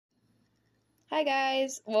Hi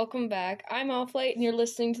guys, welcome back. I'm Offlight and you're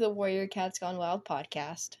listening to the Warrior Cats Gone Wild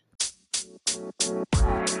podcast. You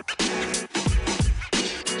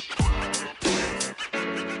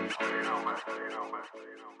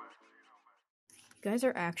guys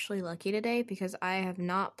are actually lucky today because I have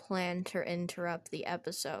not planned to interrupt the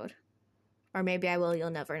episode. Or maybe I will,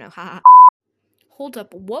 you'll never know. Haha. Hold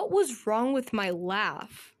up, what was wrong with my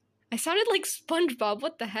laugh? I sounded like SpongeBob,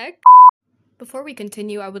 what the heck? Before we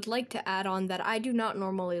continue, I would like to add on that I do not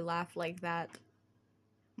normally laugh like that.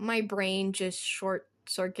 My brain just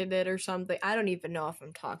short-circuited or something. I don't even know if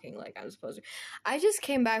I'm talking like I'm supposed to. I just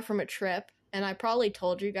came back from a trip, and I probably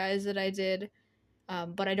told you guys that I did,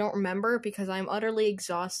 but I don't remember because I'm utterly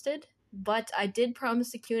exhausted. But I did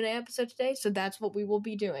promise a Q&A episode today, so that's what we will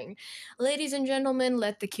be doing. Ladies and gentlemen,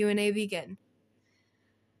 let the Q&A begin.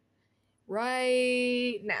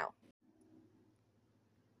 Right now.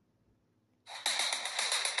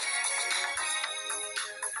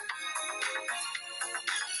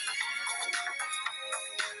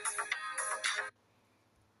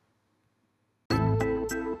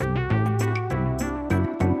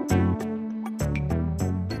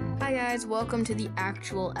 Welcome to the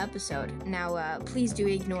actual episode. Now, please do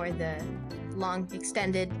ignore the long,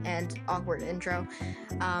 extended, and awkward intro.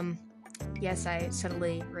 Yes, I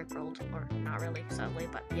subtly rickrolled, or not really subtly,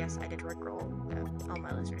 but yes, I did rickroll all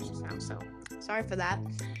my listeners just now, so sorry for that.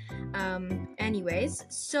 Anyways,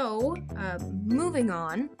 so, moving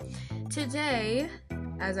on. Today,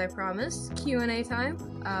 as I promised, Q&A time.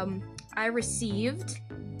 I received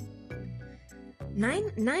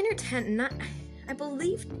 9 or 10, I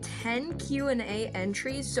believe 10 Q&A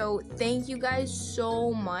entries, so thank you guys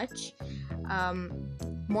so much.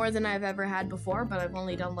 More than I've ever had before, but I've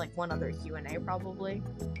only done like one other Q&A probably.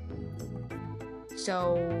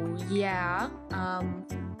 So yeah,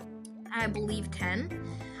 I believe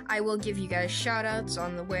 10. I will give you guys shout-outs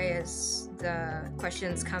on the way as the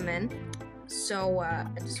questions come in. So I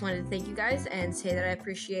just wanted to thank you guys and say that I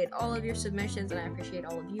appreciate all of your submissions and I appreciate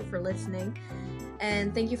all of you for listening.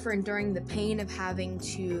 And thank you for enduring the pain of having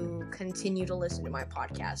to continue to listen to my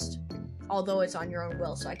podcast. Although it's on your own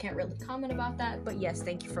will, so I can't really comment about that. But yes,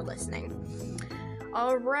 thank you for listening.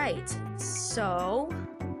 Alright, so...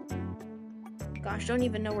 Gosh, don't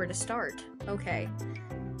even know where to start. Okay.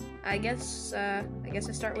 I guess I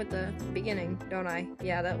start with the beginning, don't I?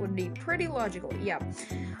 Yeah, that would be pretty logical. Yeah.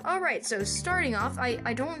 Alright, so starting off,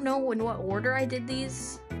 I don't know in what order I did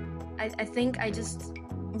these. I think I just...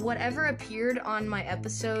 whatever appeared on my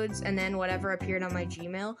episodes and then whatever appeared on my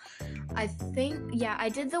Gmail. I think, yeah, I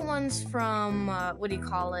did the ones from, what do you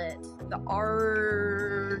call it? The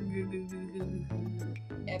ARG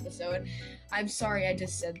episode. I'm sorry I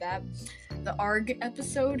just said that. The ARG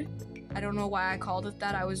episode. I don't know why I called it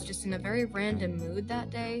that. I was just in a very random mood that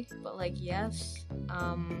day. But, like, yes.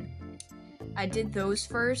 I did those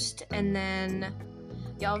first, and then...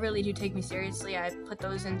 Y'all really do take me seriously. I put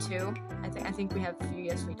those in too. I think we have a few.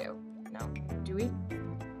 Yes, we do. No, do we?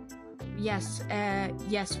 Yes.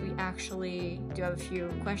 Yes, we actually do have a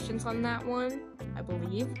few questions on that one, I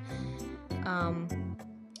believe.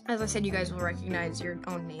 As I said, you guys will recognize your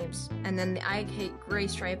own names. And then the I Hate Gray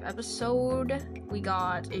Stripe episode, we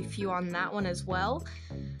got a few on that one as well.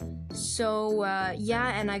 So,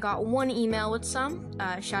 yeah, and I got one email with some.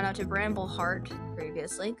 Shout out to Brambleheart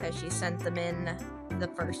previously, because she sent them in the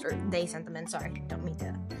first, or they sent them in, sorry, don't mean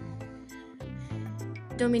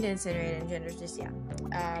to insinuate any genders just yet.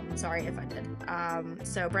 Sorry if I did.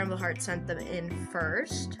 So Brambleheart sent them in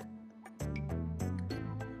first.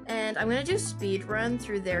 And I'm gonna do speed run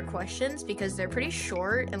through their questions because they're pretty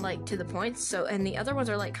short and like to the point, so, and the other ones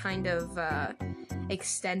are like kind of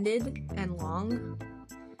extended and long.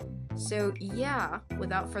 So yeah,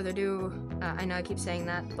 without further ado, I know I keep saying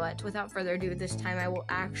that, but without further ado, this time I will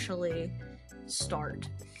actually start.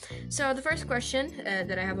 So the first question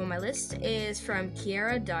that I have on my list is from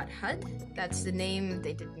Kiara.hut. That's the name.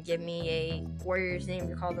 They didn't give me a warrior's name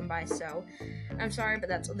to call them by, so I'm sorry, but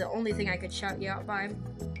that's the only thing I could shout you out by.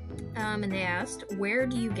 And they asked, where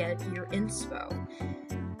do you get your inspo?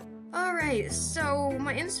 Alright, so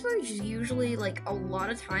my inspo is usually, like, a lot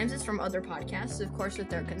of times it's from other podcasts, of course with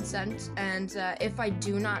their consent, and if I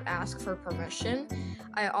do not ask for permission,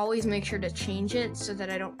 I always make sure to change it so that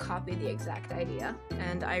I don't copy the exact idea,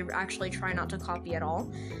 and I actually try not to copy at all,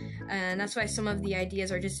 and that's why some of the ideas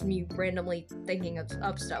are just me randomly thinking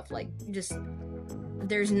of stuff, like, just,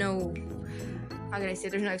 there's no how can I say,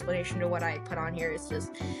 there's no explanation to what I put on here. It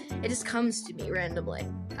just comes to me randomly.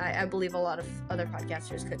 I believe a lot of other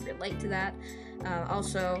podcasters could relate to that.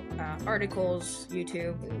 Also, articles,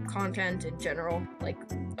 YouTube, and content in general, like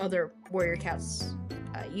other Warrior Cats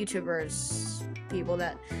YouTubers, people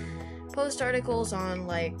that post articles on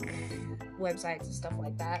like websites and stuff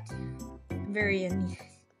like that.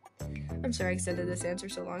 I'm sorry I extended this answer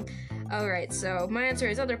so long. Alright, so my answer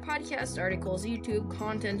is other podcasts, articles, YouTube,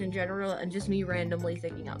 content in general, and just me randomly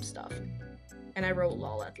thinking up stuff. And I wrote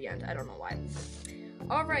lol at the end, I don't know why.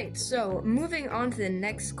 Alright, so moving on to the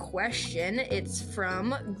next question. It's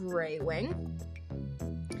from Greywing.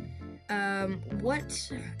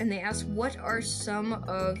 And they ask, what are some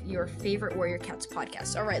of your favorite Warrior Cats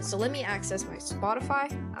podcasts? Alright, so let me access my Spotify.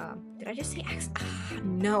 Did I just say access?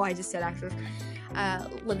 No, I just said access.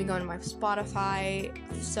 Let me go into my Spotify.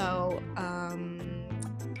 So,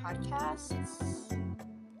 podcasts.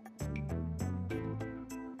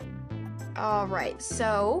 Alright,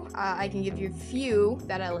 so, I can give you a few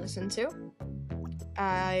that I listen to.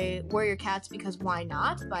 Warrior Cats Because Why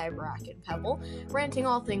Not by Brack and Pebble. Ranting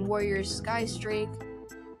All Thing Warriors, Sky Streak.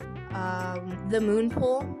 The Moon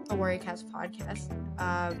Pool, a Warrior Cats podcast.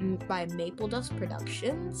 By Maple Dust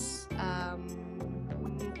Productions.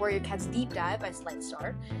 Warrior Cats Deep Dive by Slight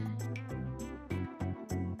Star.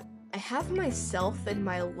 I have myself in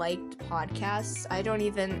my liked podcasts. I don't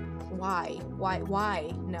even... Why?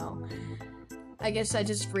 No. I guess I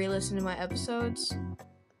just re-listen to my episodes.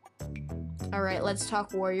 Alright, Let's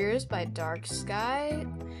Talk Warriors by Dark Sky.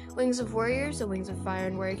 Wings of Warriors, the Wings of Fire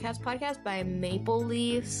and Warrior Cats podcast by Maple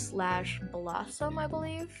Leaf / Blossom, I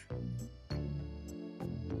believe.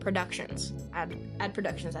 Productions. Add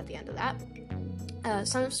productions at the end of that.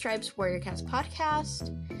 Son of Stripes Warrior Cats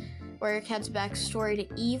podcast. Warrior Cats Backstory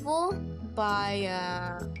to Evil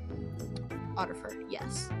by Otterford,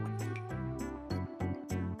 yes.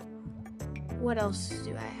 What else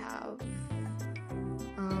do I have?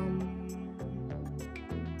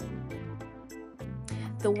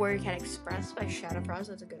 The Warrior Cat Express by Shadowfrost,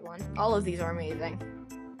 that's a good one. All of these are amazing.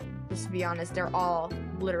 Just to be honest, they're all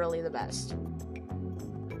literally the best.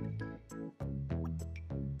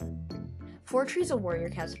 Four Trees of Warrior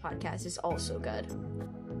Cats podcast is also good.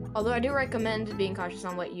 Although I do recommend being cautious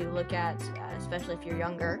on what you look at, especially if you're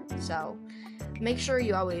younger. So make sure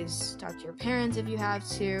you always talk to your parents if you have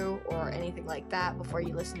to, or anything like that before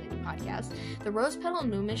you listen to any podcast. The Rose Petal and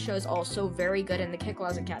Moonmist show is also very good, and the Kit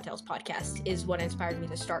Claws and Cattails podcast is what inspired me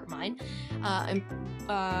to start mine.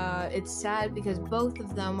 It's sad because both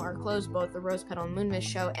of them are closed, both the Rose Petal and Moonmist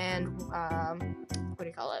show and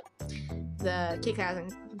the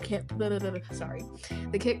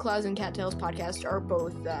Kit Claws and Cattails podcast are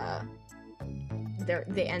both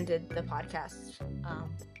they ended the podcast.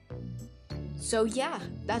 So yeah,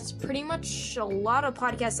 that's pretty much a lot of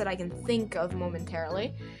podcasts that I can think of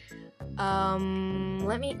momentarily. Let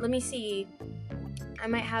me see. I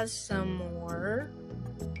might have some more.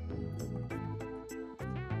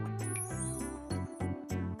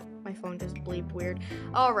 My phone does bleep weird.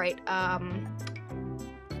 Alright,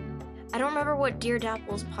 I don't remember what Dear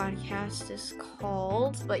Dapple's podcast is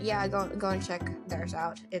called, but yeah, go and check theirs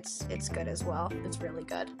out. It's good as well. It's really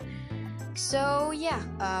good. So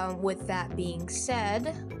yeah, with that being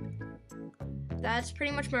said, that's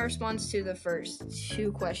pretty much my response to the first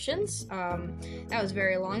two questions. That was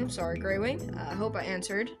very long. I'm sorry, Greywing. I hope I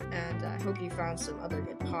answered, and I hope you found some other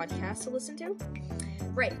good podcasts to listen to.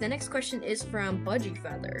 Right, the next question is from Budgie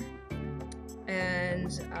Feather.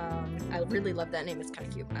 And I really love that name. It's kind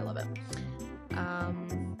of cute. I love it.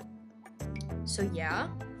 So yeah,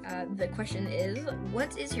 the question is,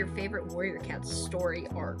 what is your favorite Warrior Cats story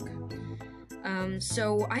arc?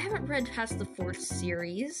 So I haven't read past the 4th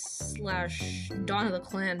series / Dawn of the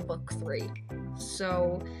Clan book 3.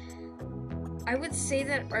 So I would say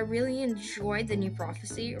that I really enjoyed the New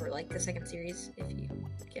Prophecy, or like the 2nd series, if you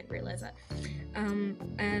can't realize that.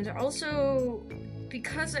 And also,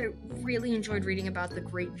 because I really enjoyed reading about the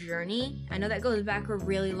Great Journey, I know that goes back a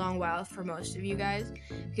really long while for most of you guys,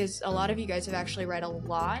 because a lot of you guys have actually read a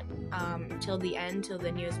lot till the end, till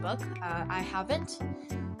the newest book. I haven't,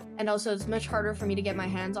 and also it's much harder for me to get my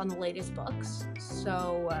hands on the latest books,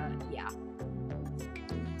 so yeah.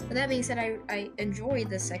 But that being said, I enjoyed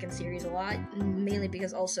the 2nd series a lot, mainly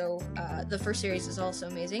because also the 1st series is also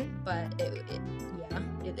amazing, but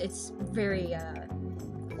it's very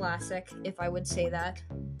classic, if I would say that.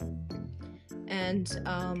 And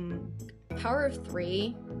Power of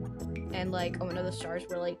 3 and like Omen of the Stars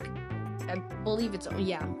were like I believe it's,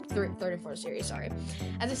 third and fourth series, sorry.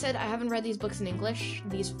 As I said, I haven't read these books in English.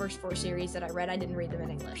 These first 4 series that I read, I didn't read them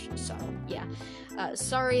in English, so, yeah.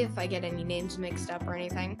 Sorry if I get any names mixed up or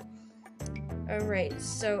anything. Alright,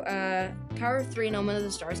 so, Power of Three and Omen of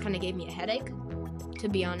the Stars kind of gave me a headache, to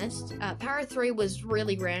be honest. Power of Three was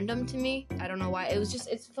really random to me. I don't know why.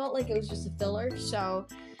 It felt like it was just a filler, so,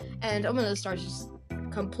 and Omen of the Stars just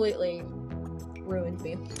completely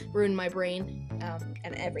ruined my brain,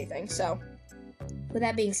 and everything. So, with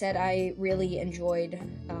that being said, I really enjoyed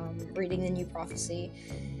reading the New Prophecy.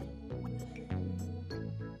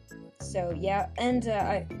 So yeah, and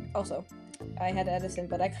I had Edison,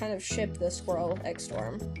 but I kind of shipped the Squirrel Fight X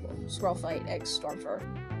Stormfur.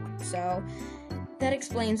 So that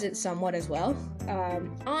explains it somewhat as well.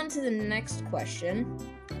 On to the next question.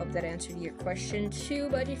 Hope that answered your question too,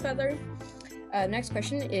 Budgie Feather. Next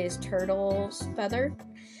question is Turtle's Feather.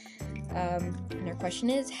 And our question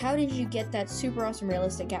is, how did you get that super awesome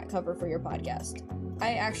realistic cat cover for your podcast?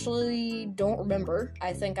 I actually don't remember.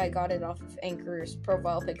 I think I got it off of Anchor's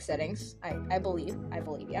profile pic settings. I believe,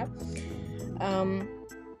 yeah.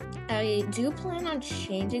 I do plan on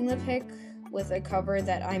changing the pic with a cover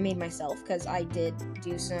that I made myself, because I did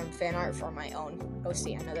do some fan art for my own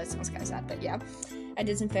OC. I know that sounds kind of sad, but yeah. I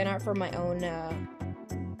did some fan art for my own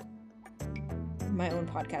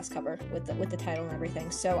podcast cover with the title and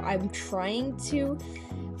everything. So I'm trying to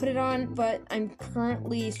put it on, but I'm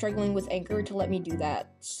currently struggling with Anchor to let me do that.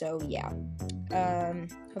 So yeah.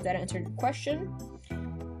 Hope that answered your question.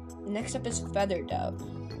 Next up is Feather Dove.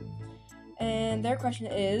 And their question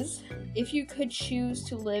is, if you could choose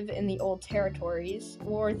to live in the old territories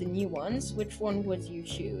or the new ones, which one would you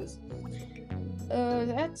choose?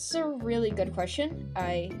 That's a really good question.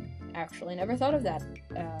 I actually never thought of that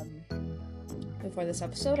before this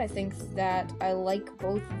episode. I think that I like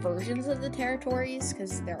both versions of the territories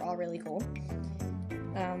because they're all really cool.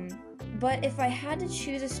 But if I had to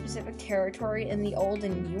choose a specific territory in the old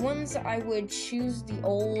and new ones, I would choose the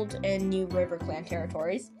old and new RiverClan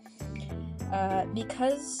territories.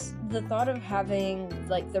 Because the thought of having,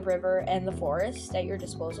 like, the river and the forest at your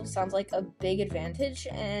disposal sounds like a big advantage,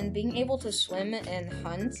 and being able to swim and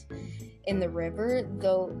hunt in the river,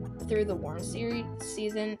 though, through the warm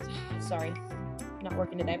season, sorry, not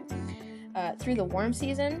working today, through the warm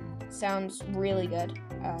season sounds really good,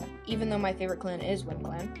 even though my favorite clan is Wind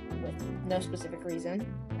Clan, with no specific reason,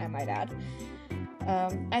 I might add.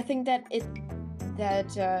 I think that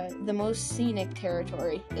the most scenic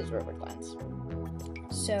territory is RiverClan's.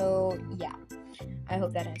 So, yeah. I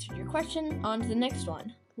hope that answered your question. On to the next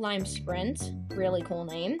one. Lime Sprint, really cool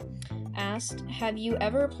name, asked, have you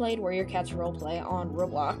ever played Warrior Cats Roleplay on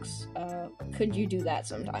Roblox? Could you do that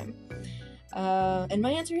sometime? And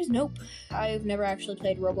my answer is nope. I've never actually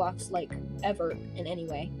played Roblox, like, ever, in any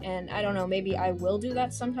way. And I don't know, maybe I will do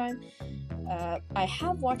that sometime. I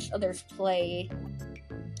have watched others play,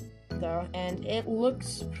 though, and it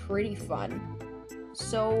looks pretty fun.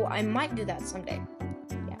 So I might do that someday.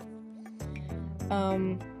 Yeah.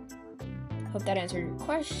 Hope that answered your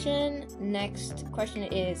question. Next question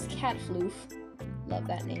is Catfloof. Love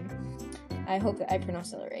that name. I hope that I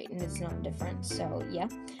pronounced that right and it's not different. So yeah.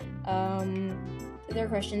 Their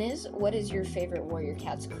question is, what is your favorite Warrior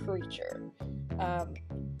Cats creature?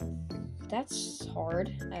 That's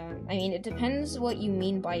hard. I mean, it depends what you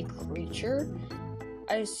mean by creature.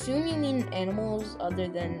 I assume you mean animals other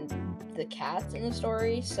than the cats in the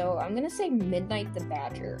story, so I'm gonna say Midnight the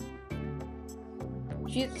Badger.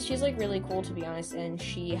 She's like really cool, to be honest, and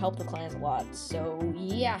she helped the clans a lot, so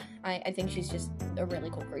yeah, I think she's just a really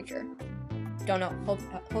cool creature. Don't know,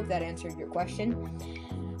 hope that answered your question.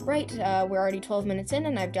 Right, we're already 12 minutes in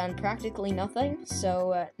and I've done practically nothing,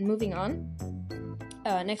 so moving on.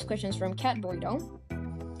 Next question is from Cat Burrito.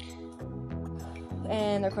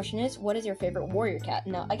 And their question is, what is your favorite warrior cat?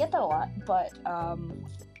 Now, I get that a lot, but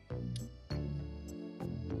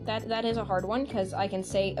that is a hard one, because I can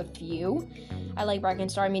say a few. I like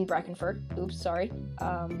Brackenfur. Oops, sorry.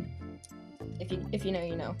 If you know,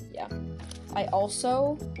 you know. Yeah. I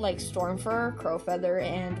also like Stormfur, Crowfeather,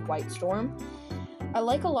 and Whitestorm. I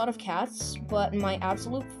like a lot of cats, but my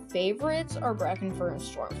absolute favorites are Brackenfur and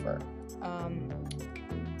Stormfur.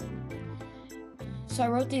 So I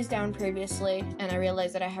wrote these down previously, and I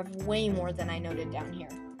realized that I have way more than I noted down here.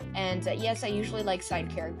 And yes, I usually like side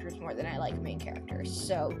characters more than I like main characters.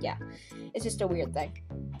 So yeah, it's just a weird thing.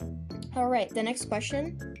 Alright, the next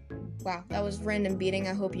question. Wow, that was random beating.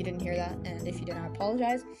 I hope you didn't hear that, and if you did, I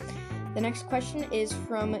apologize. The next question is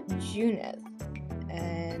from Junith,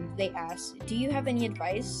 and they ask, do you have any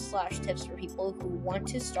advice/tips for people who want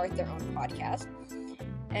to start their own podcast?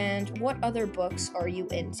 And what other books are you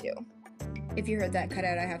into? If you heard that cut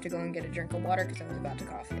out, I have to go and get a drink of water because I was about to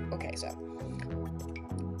cough. Okay, so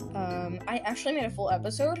I actually made a full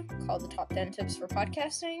episode called the Top 10 Tips for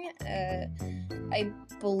Podcasting. I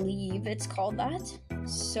believe it's called that.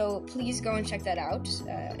 So please go and check that out,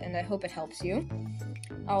 and I hope it helps you.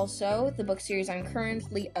 Also, the book series I'm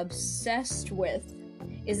currently obsessed with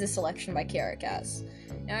is The Selection by Kiara Cass.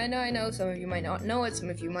 Now, I know some of you might not know it, some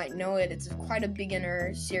of you might know it. It's quite a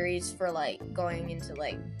beginner series for, like, going into,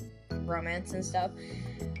 like, romance and stuff.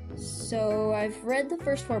 So I've read the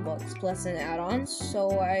first 4 books plus an add-on,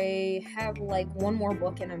 so I have like one more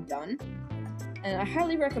book and I'm done. And I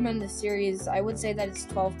highly recommend this series. I would say that it's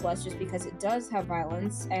 12 plus just because it does have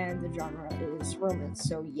violence and the genre is romance.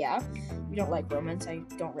 So yeah, if you don't like romance, I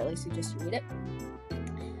don't really suggest you read it.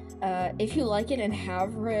 If you like it and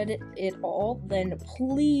have read it all, then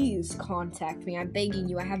please contact me. I'm begging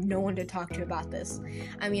you. I have no one to talk to about this.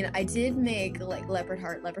 I mean, I did make, like, Leopard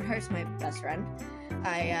Heart. Leopard Heart's my best friend.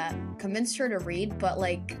 I convinced her to read, but,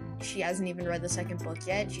 like, she hasn't even read the second book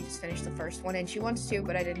yet. She just finished the first one, and she wants to,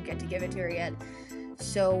 but I didn't get to give it to her yet.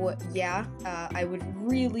 So, yeah, I would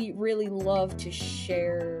really, really love to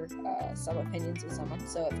share some opinions with someone.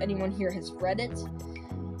 So if anyone here has read it,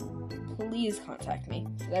 please contact me,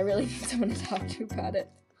 because I really need someone to talk to about it.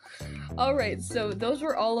 Alright, so those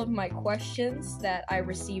were all of my questions that I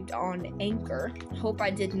received on Anchor. Hope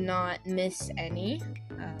I did not miss any.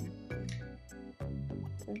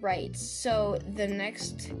 Right, so the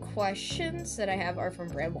next questions that I have are from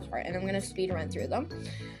Brambleheart, and I'm going to speed run through them.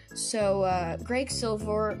 So, Greg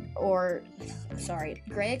Silver or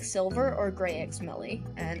Greg X Millie,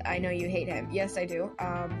 and I know you hate him. Yes, I do.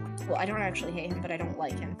 Well, I don't actually hate him, but I don't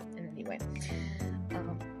like him in any way.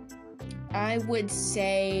 I would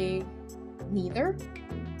say neither,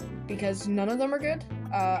 because none of them are good.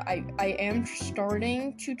 I am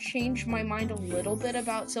starting to change my mind a little bit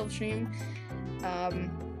about Silverstream.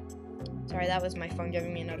 Sorry, that was my phone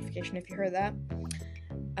giving me a notification if you heard that.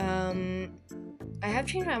 I have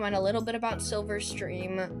changed my mind a little bit about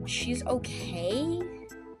Silverstream. She's okay.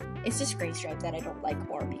 It's just Graystripe that I don't like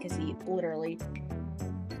more because he literally,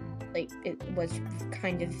 like, it was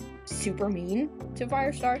kind of super mean to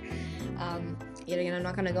Firestar. Yet again, I'm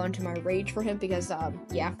not gonna go into my rage for him because,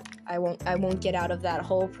 yeah, I won't get out of that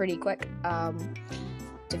hole pretty quick,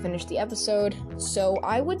 to finish the episode. So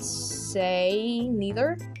I would say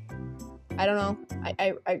neither. I don't know.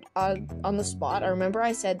 I on the spot, I remember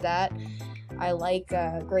I said that I like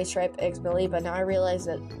Graystripe X Billy, but now I realize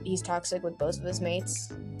that he's toxic with both of his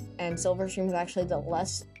mates, and Silverstream is actually the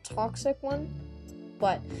less toxic one.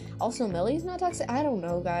 But also Millie's not toxic. I don't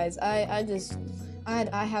know, guys. I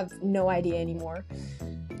have no idea anymore.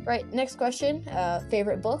 Right, next question.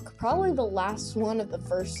 Favorite book? Probably the last one of the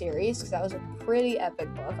first series, because that was a pretty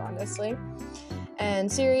epic book, honestly. And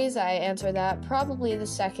series, I answer that probably the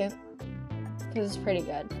second, because it's pretty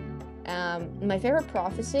good. My favorite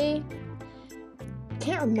prophecy,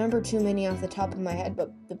 can't remember too many off the top of my head,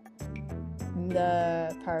 but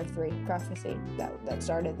the Power 3 prophecy that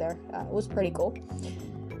started there was pretty cool.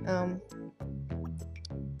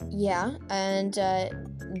 Yeah, and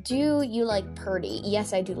do you like Purdy?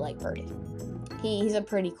 Yes, I do like Purdy. He's a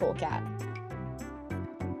pretty cool cat.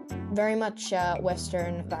 Very much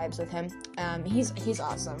Western vibes with him. He's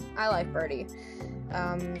awesome. I like Purdy.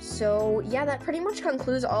 So yeah, that pretty much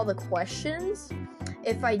concludes all the questions.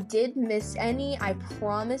 If I did miss any, I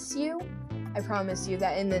promise you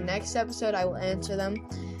that in the next episode I will answer them.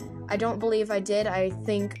 I don't believe I did. I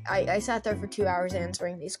think I sat there for 2 hours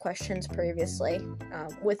answering these questions previously,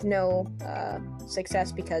 with no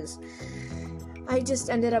success because I just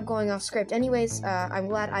ended up going off script. Anyways, I'm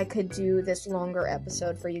glad I could do this longer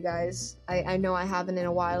episode for you guys. I know I haven't in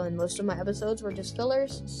a while, and most of my episodes were just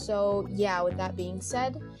fillers. So yeah, with that being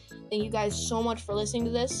said, thank you guys so much for listening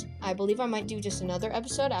to this. I believe I might do just another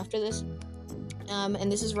episode after this. And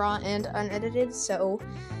this is raw and unedited, so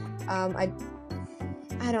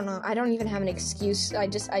I don't know. I don't even have an excuse.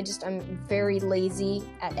 I'm very lazy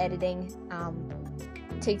at editing.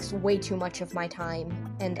 It takes way too much of my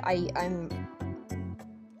time, and I'm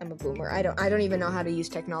a boomer. I don't even know how to use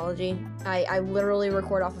technology. I literally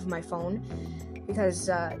record off of my phone because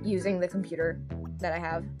using the computer that I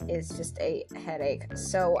have is just a headache.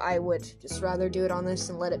 So I would just rather do it on this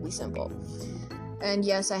and let it be simple. And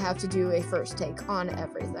yes, I have to do a first take on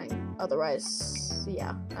everything. Otherwise,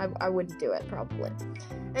 yeah, I wouldn't do it probably.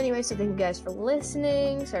 Anyway, so thank you guys for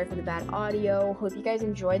listening. Sorry for the bad audio. Hope you guys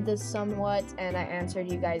enjoyed this somewhat and I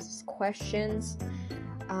answered you guys' questions.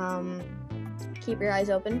 Keep your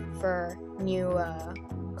eyes open for new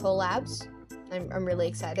collabs. I'm really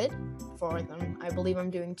excited for them. I believe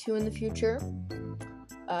I'm doing 2 in the future.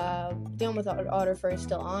 Dealing with Autofur is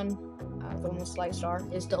still on. The one with Sly Star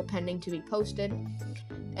is still pending to be posted.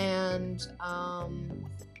 And,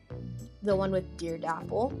 the one with Dear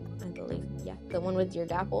Dapple, I believe, the one with Dear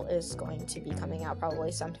Dapple is going to be coming out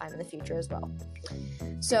probably sometime in the future as well.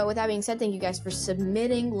 So, with that being said, thank you guys for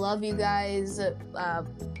submitting. Love you guys.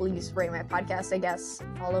 Please rate my podcast, I guess.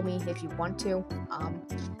 Follow me if you want to. I'm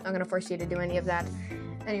not gonna force you to do any of that.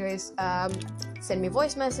 Anyways, send me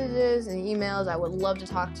voice messages and emails. I would love to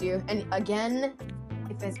talk to you. And again,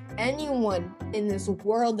 if there's anyone in this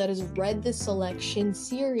world that has read the selection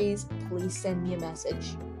series, please send me a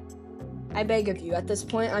message. I beg of you. At this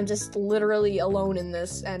point, I'm just literally alone in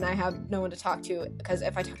this, and I have no one to talk to, because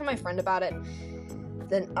if I talk to my friend about it,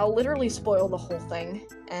 then I'll literally spoil the whole thing,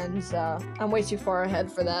 and I'm way too far ahead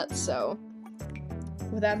for that. So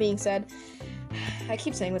with that being said, I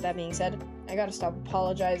keep saying with that being said, I gotta stop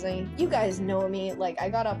apologizing. You guys know me, like, I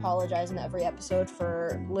gotta apologize in every episode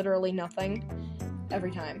for literally nothing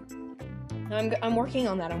every time. I'm working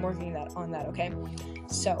on that. Okay?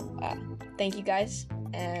 So, thank you guys.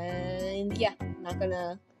 And yeah, I'm not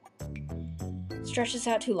gonna stretch this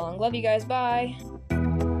out too long. Love you guys. Bye.